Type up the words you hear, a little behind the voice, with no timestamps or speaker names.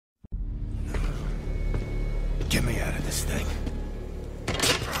Get me out of this thing.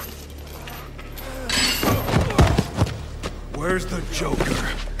 Where's the Joker?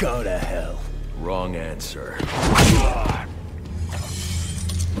 Go to hell. Wrong answer.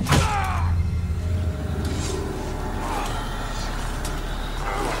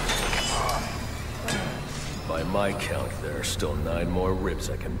 By my count, there are still 9 more ribs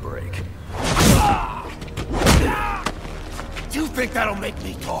I can break. You think that'll make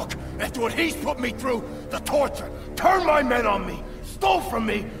me talk? After what he's put me through, the torture, turned my men on me, stole from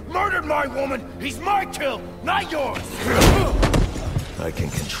me, murdered my woman, he's my kill, not yours! I can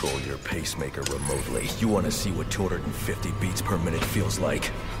control your pacemaker remotely. You want to see what 250 beats per minute feels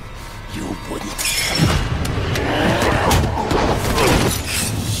like? You wouldn't.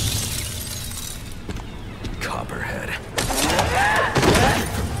 Copperhead.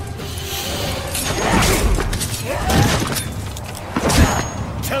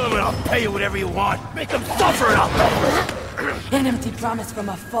 Tell him and I'll pay you whatever you want. Make him suffer out there! An empty promise from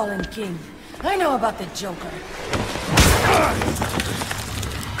a fallen king. I know about the Joker.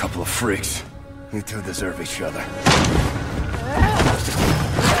 Couple of freaks. You two deserve each other.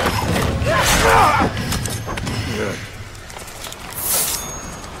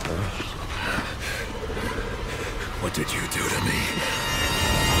 What did you do to me?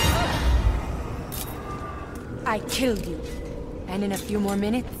 I killed you. And in a few more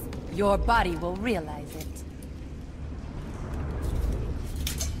minutes, your body will realize it.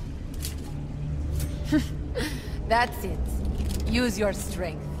 That's it. Use your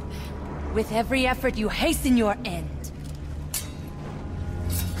strength. With every effort, you hasten your end.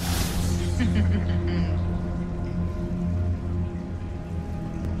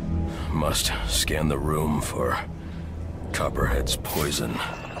 Must scan the room for Copperhead's poison.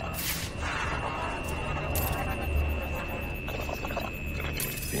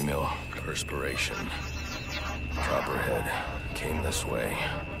 Female perspiration. Copperhead came this way.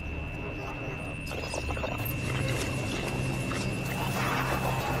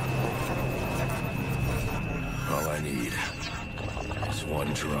 All I need is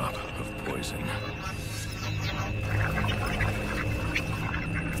 1 drop of poison.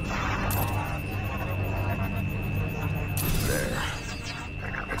 There.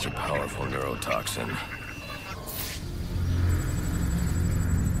 That's a powerful neurotoxin.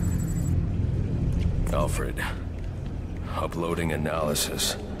 Alfred, uploading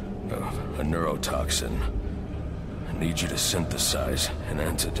analysis of a neurotoxin. I need you to synthesize an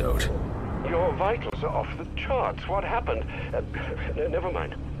antidote. Your vitals are off the charts. What happened? Never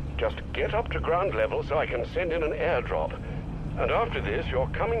mind. Just get up to ground level so I can send in an airdrop. And after this, you're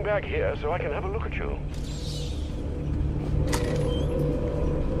coming back here so I can have a look at you.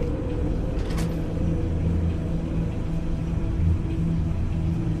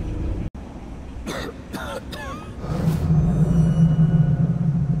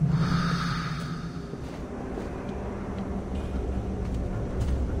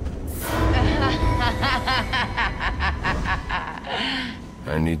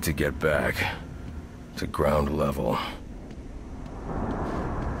 I need to get back to ground level.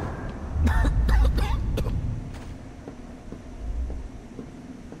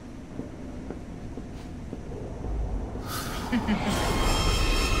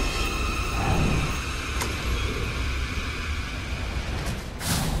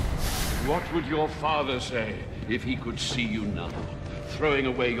 What would your father say if he could see you now, throwing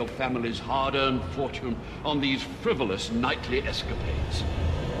away your family's hard-earned fortune on these frivolous nightly escapades?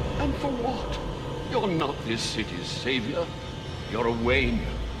 And for what? You're not this city's savior. You're a Wayne,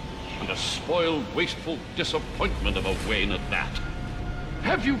 and a spoiled, wasteful disappointment of a Wayne at that.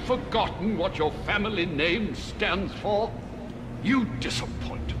 Have you forgotten what your family name stands for? You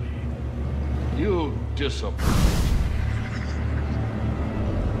disappoint me. You disappoint.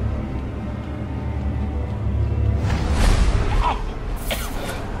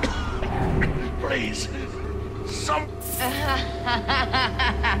 Please. Some...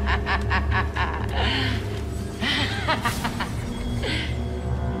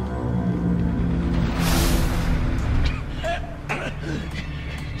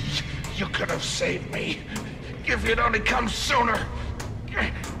 You could have saved me. If you'd only come sooner.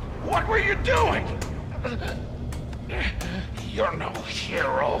 What were you doing? You're no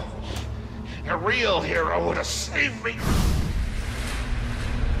hero. A real hero would have saved me.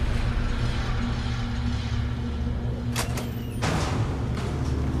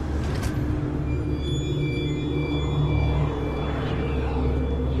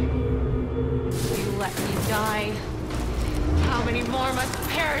 Die. How many more must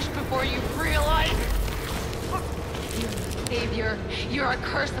perish before you realize? You're a savior. You're a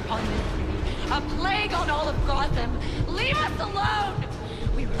curse upon this city. A plague on all of Gotham! Leave us alone!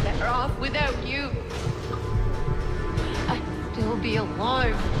 We were better off without you. I'd still be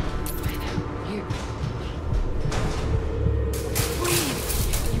alive without you.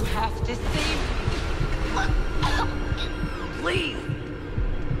 Please, you have to save me. Please.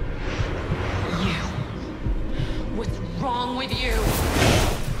 You. What's wrong with you?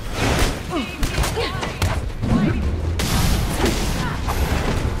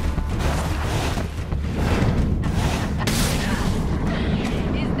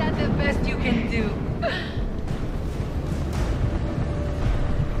 Is that the best you can do?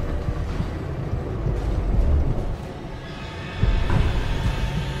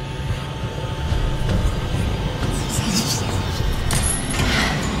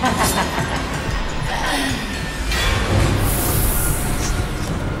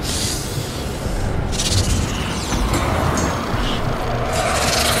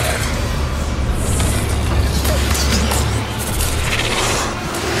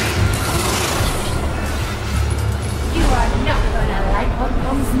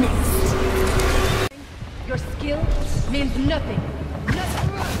 Your skill means nothing.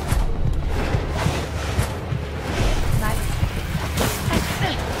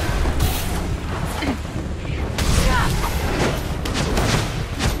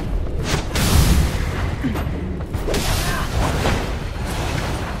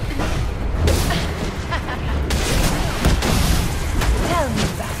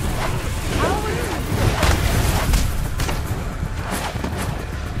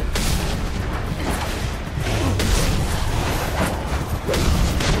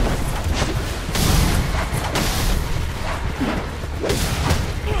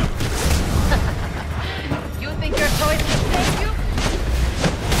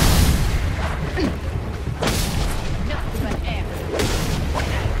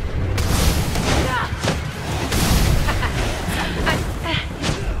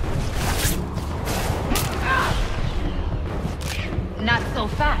 Not so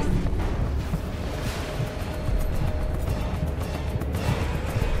fast.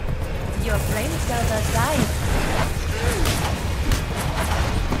 Your brain cells are dying.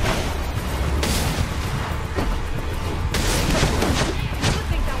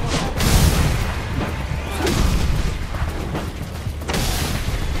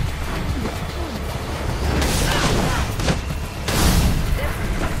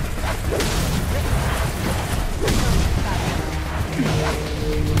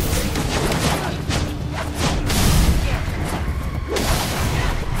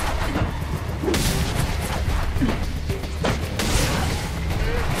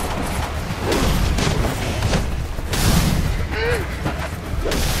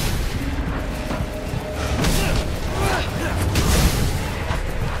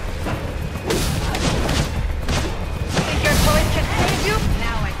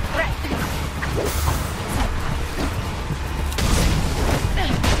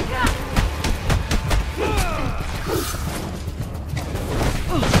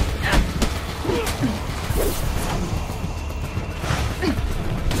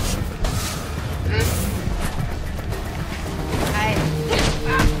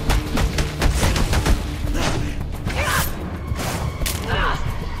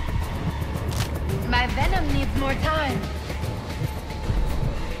 More time.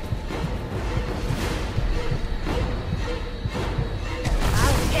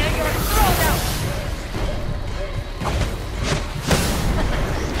 I'll tear your throat out.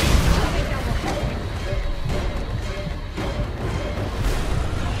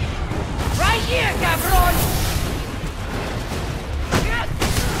 Right here, cabron.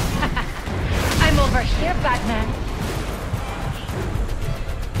 I'm over here, Batman.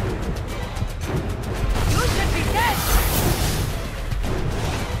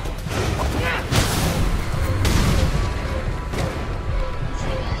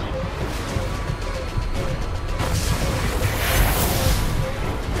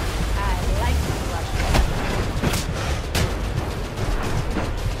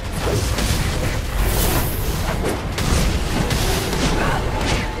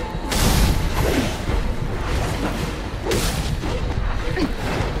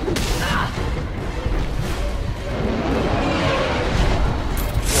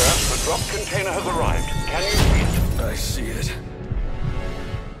 Container has arrived. Can you see it? I see it.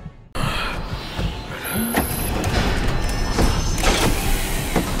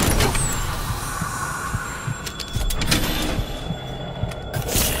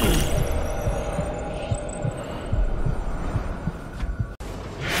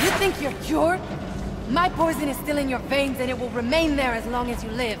 You think you're cured? My poison is still in your veins and it will remain there as long as you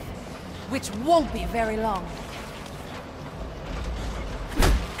live. which won't be very long.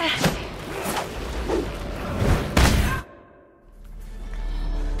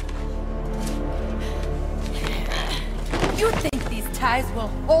 You think these ties will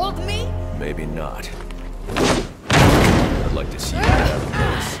hold me? Maybe not. I'd like to see you get out of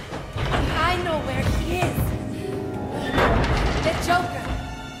this. I know where he is. The Joker.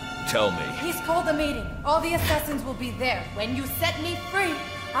 Tell me. He's called a meeting. All the assassins will be there. When you set me free,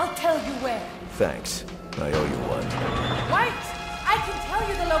 I'll tell you where. Thanks. I owe you one. Wait! I can tell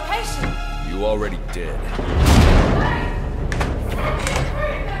you the location. You already did.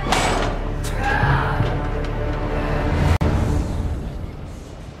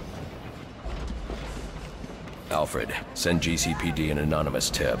 Alfred, send GCPD an anonymous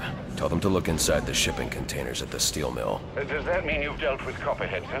tip. Tell them to look inside the shipping containers at the steel mill. Does that mean you've dealt with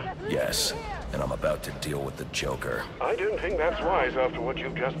Copperhead, sir? Yes, and I'm about to deal with the Joker. I don't think that's wise after what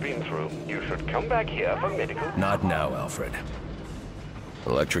you've just been through. You should come back here for medical... Not now, Alfred.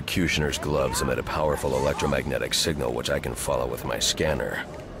 Electrocutioner's gloves emit a powerful electromagnetic signal which I can follow with my scanner.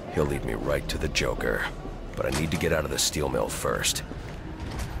 He'll lead me right to the Joker. But I need to get out of the steel mill first.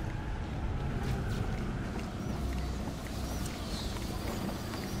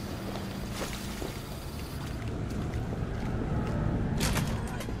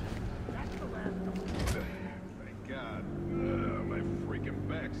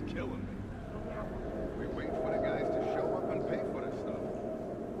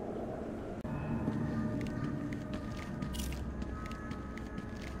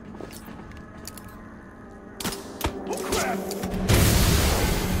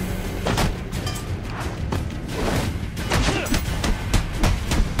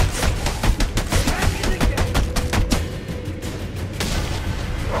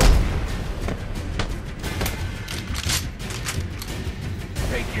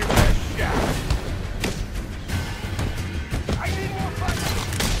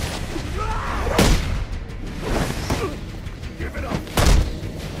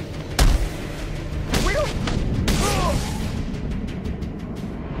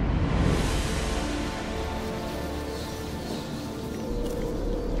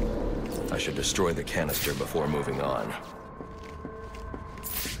 I should destroy the canister before moving on.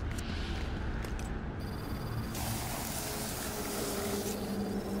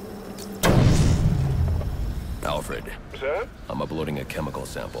 Alfred. Sir? I'm uploading a chemical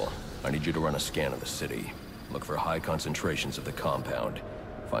sample. I need you to run a scan of the city. Look for high concentrations of the compound.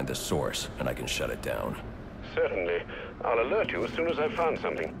 Find the source, and I can shut it down. Certainly. I'll alert you as soon as I've found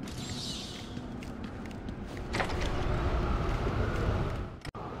something.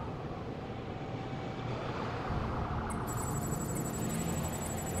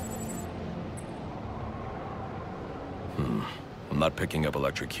 I'm not picking up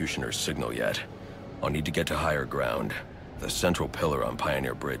Electrocutioner's signal yet. I'll need to get to higher ground. The central pillar on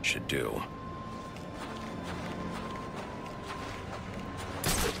Pioneer Bridge should do.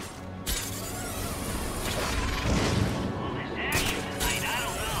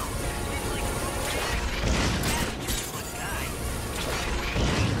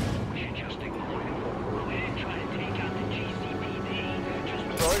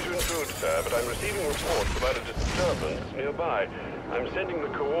 But I'm receiving reports about a disturbance nearby. I'm sending the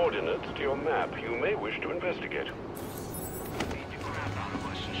coordinates to your map. You may wish to investigate.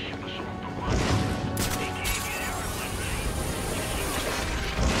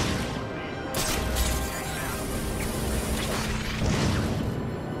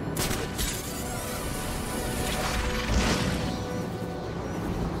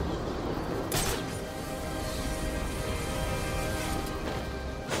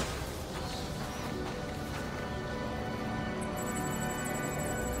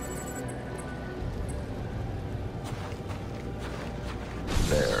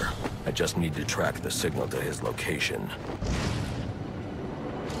 There. I just need to track the signal to his location.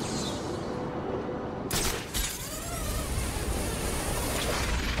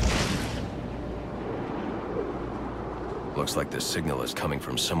 Looks like the signal is coming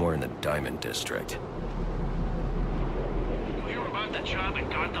from somewhere in the Diamond District. We were about the job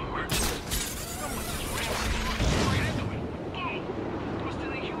and got the merchant. Someone just ran into it. Boom!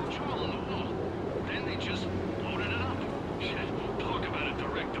 Busted a huge hole in the wall. Then they just loaded it up. Talk about a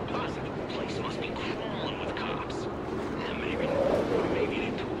direct deposit. The place must be crawling with cops. Yeah, maybe. Or maybe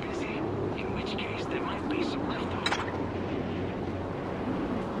they're too busy. In which case, there might be some leftover.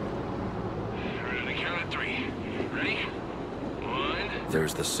 Ready to count at 3. Ready? 1.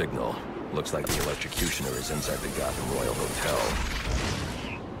 There's the signal. Looks like the Electrocutioner is inside the Gotham Royal Hotel.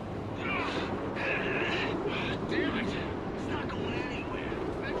 Damn it! It's not going anywhere.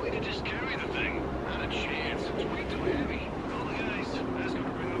 Maybe we could just carry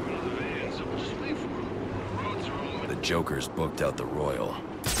Joker's booked out the Royal.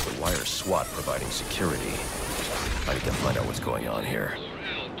 The Wire SWAT providing security. I need to find out what's going on here.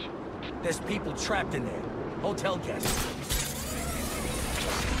 There's people trapped in there. Hotel guests.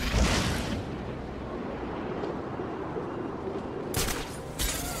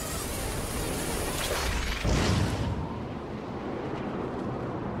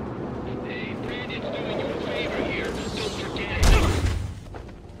 Hey, Fred, it's doing you a favor here. Don't forget it.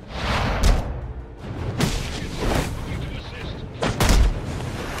 You to assist.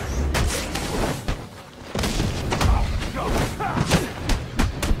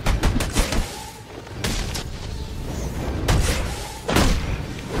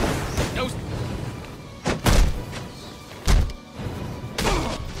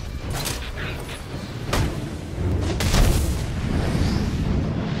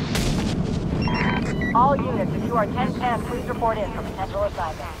 All units, if you are 1010, please report in for potential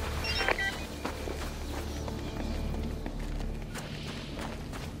assignment.